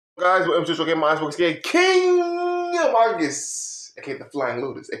Guys, I'm just looking at my Xbox game. King Marcus, aka the Flying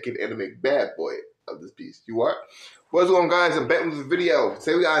Lotus, aka the anime bad boy of this piece. You are? What's going on, guys? I'm back with this video.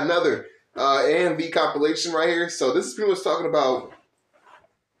 Today we got another AMV compilation right here. So this is pretty much talking about.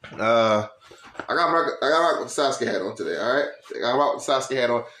 I got rock with the Sasuke hat on today. All right, I got rock with the Sasuke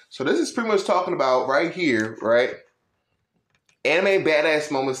hat on. So this is pretty much talking about right here, right? Anime badass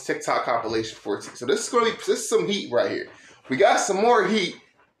moments TikTok compilation 14. So this is some heat right here. We got some more heat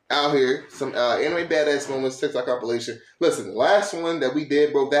out here. Some anime badass moments TikTok compilation. Listen, the last one that we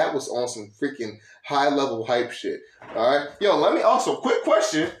did, bro, that was on some freaking high level hype shit. All right, yo, let me also quick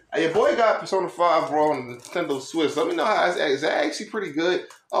question. Your boy got Persona 5, bro, on the Nintendo Switch. Let me know how is that actually pretty good.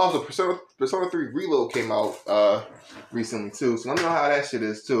 Also, Persona 3 Reload came out recently too, so let me know how that shit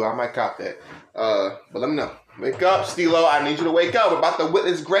is too. I might cop that. But let me know. Wake up, Stilo. I need you to wake up. We're about to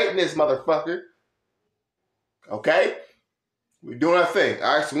witness greatness, motherfucker. Okay? We're doing our thing.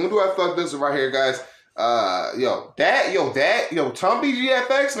 Alright, so we're gonna do our fuck this right here, guys. Tom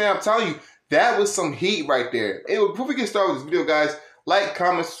BGFX, man, I'm telling you, that was some heat right there. Anyway, before we get started with this video, guys, like,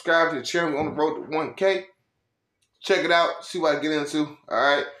 comment, subscribe to the channel. We're on the road to 1K. Check it out, see what I get into.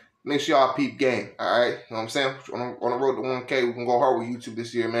 Alright. Make sure y'all peep game. Alright. You know what I'm saying? On the road to 1K, we can go hard with YouTube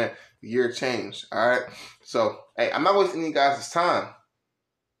this year, man. The year changed. Alright. So, hey, I'm not wasting you guys' time.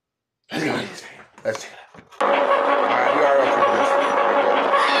 Let's check it out. Alright, we are up for this.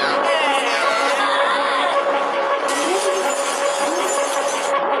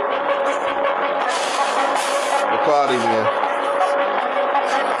 The quality, man.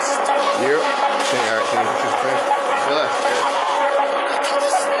 Yep. Alright, can you put this thing? Oh,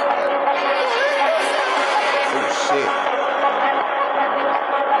 shit.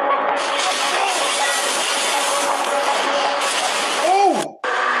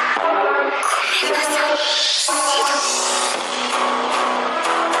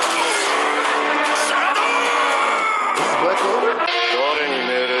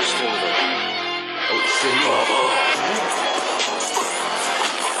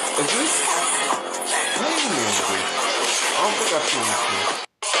 Is this? I don't think I've seen this one.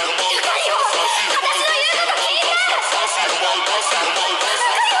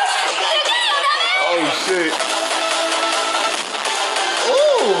 Oh shit.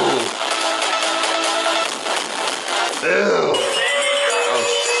 Ooh. Ew. Oh,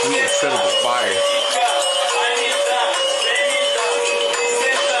 sweet, instead of the fire.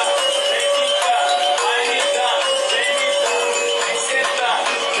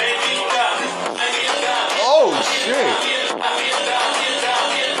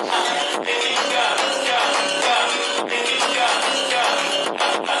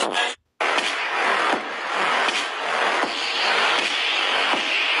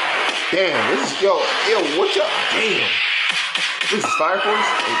 Damn, this is, yo, what y'all, damn. This is Fire Force?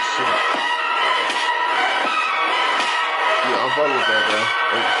 Oh, shit. Yeah, I'm fucking with that, bro.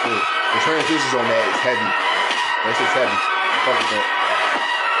 Oh, shit. The transitions on that is heavy. That shit's heavy. I'm fucking with that.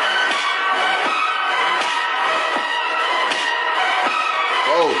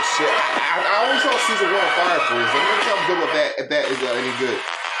 Oh, shit. I always saw season 1 of Fire Force. I'm gonna come good with that, if that is any good.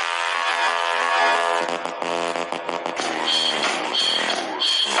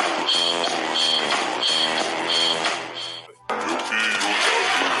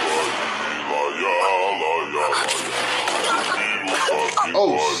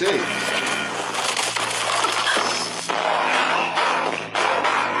 Oh shit.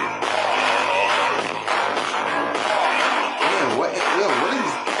 Man, what is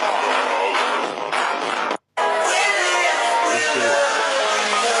this shit?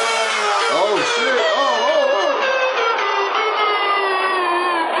 Oh shit.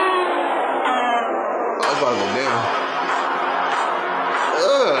 I'm about to go down.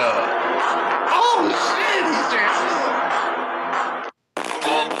 Oh shit, he's dancing.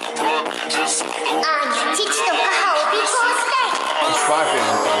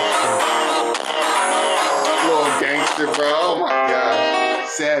 Little gangster, bro. Oh my gosh.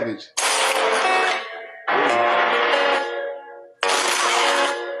 Savage.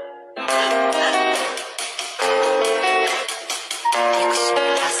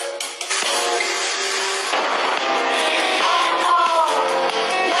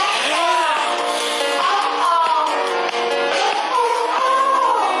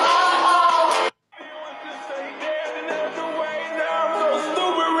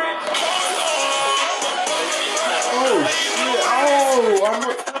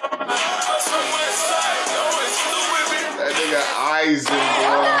 That nigga Eisen,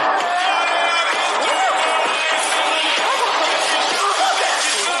 bro.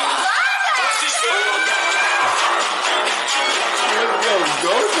 Yo,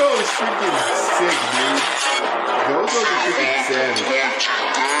 Gojo freaking sick, dude. Those are freaking savage.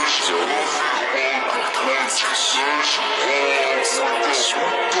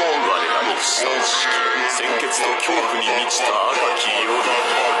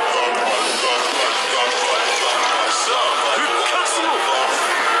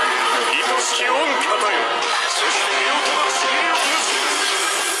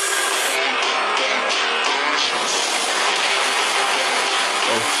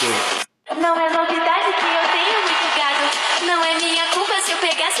 Não é novidade que eu tenho muito gado. Não é minha culpa se eu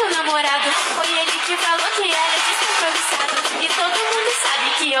pegar seu namorado. Foi ele que falou que era descompromissado. E todo mundo sabe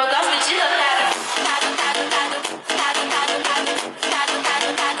que eu gosto de dotado.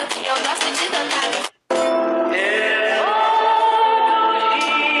 Eu gosto de dotado.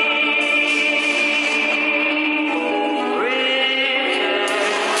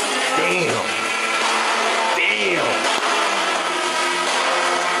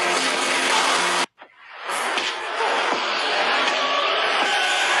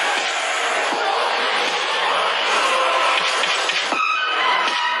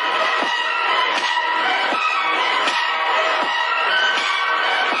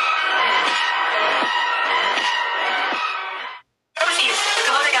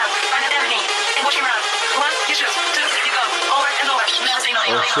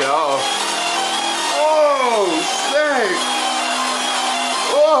 Oh, snake!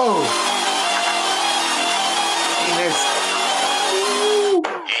 Whoa! Nice.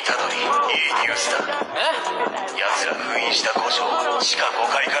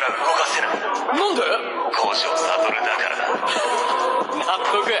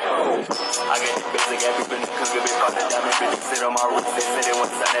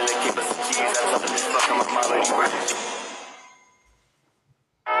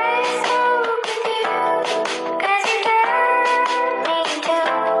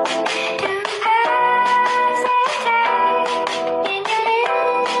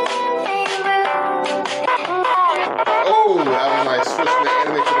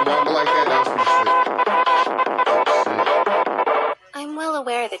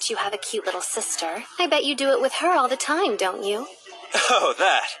 That you have a cute little sister. I bet you do it with her all the time, don't you? Oh,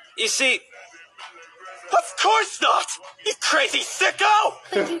 that. You see... Of course not! You crazy sicko!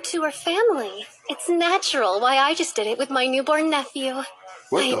 But you two are family. It's natural why I just did it with my newborn nephew.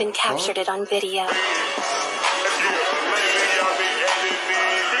 I even captured it on video.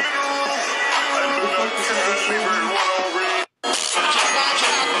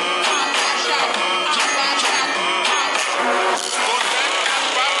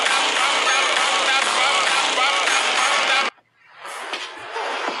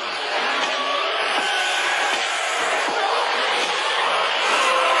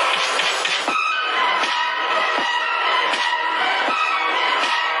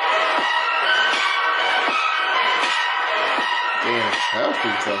 That was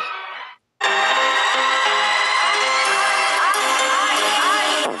pretty tough.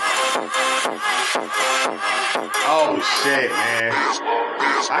 Oh shit, man.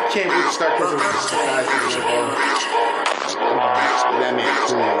 I can't wait to start catching this guys in the ball. That man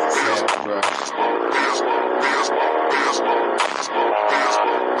cool as savage, bro.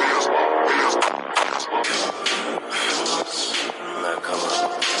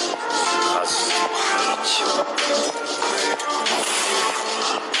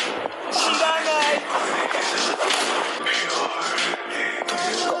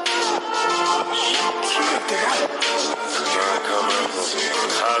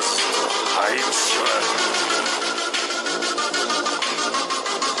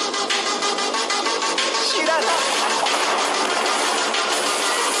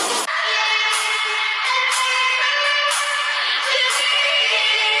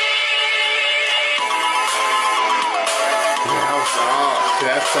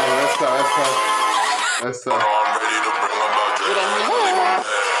 That's tough.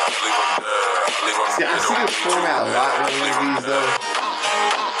 See, I see this format a lot in movies, though.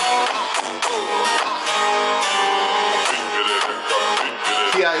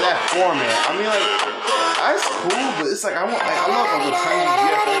 Yeah, that format. I mean, like, that's cool, but it's like I love all the tiny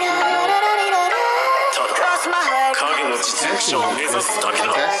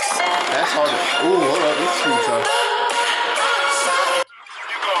that's hard. Ooh, hold up, this is pretty tough.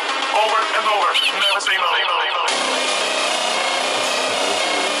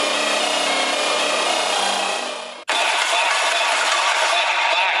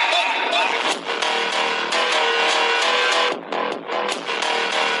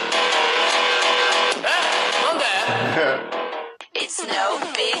 It's no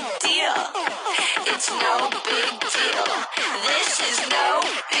big deal. It's no big deal. This is no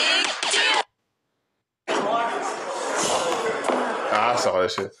big saw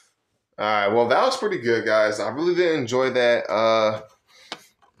that shit. All right, well, that was pretty good, guys. I really did enjoy that.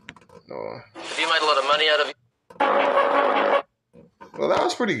 No. If you made a lot of money out of it. Well, that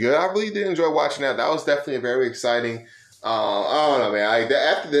was pretty good. I really did enjoy watching that. That was definitely very exciting. I don't know, man.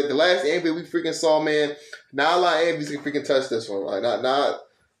 After the last anime we freaking saw, man, not a lot of animes can freaking touch this one. Like, not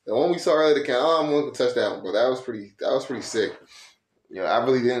the one we saw earlier. I don't want to touch that one, but that was pretty sick. You know, I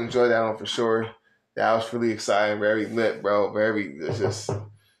really did enjoy that one for sure. That was really exciting, very lit, bro. It's just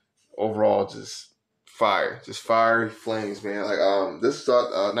overall just fire, just fiery flames, man. Like this is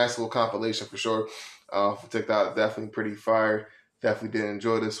a nice little compilation for sure. For TikTok, definitely pretty fire. Definitely did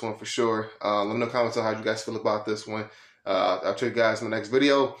enjoy this one for sure. Let me know in the comments on how you guys feel about this one. I'll show you guys in the next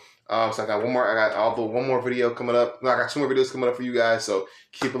video. So I got one more video coming up. No, I got 2 more videos coming up for you guys. So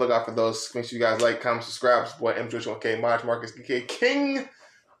keep a lookout for those. Make sure you guys like, comment, subscribe. It's boy M21K Marcus King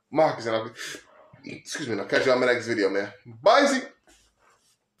Marcus, and excuse me. I'll catch you on my next video, man. Bye.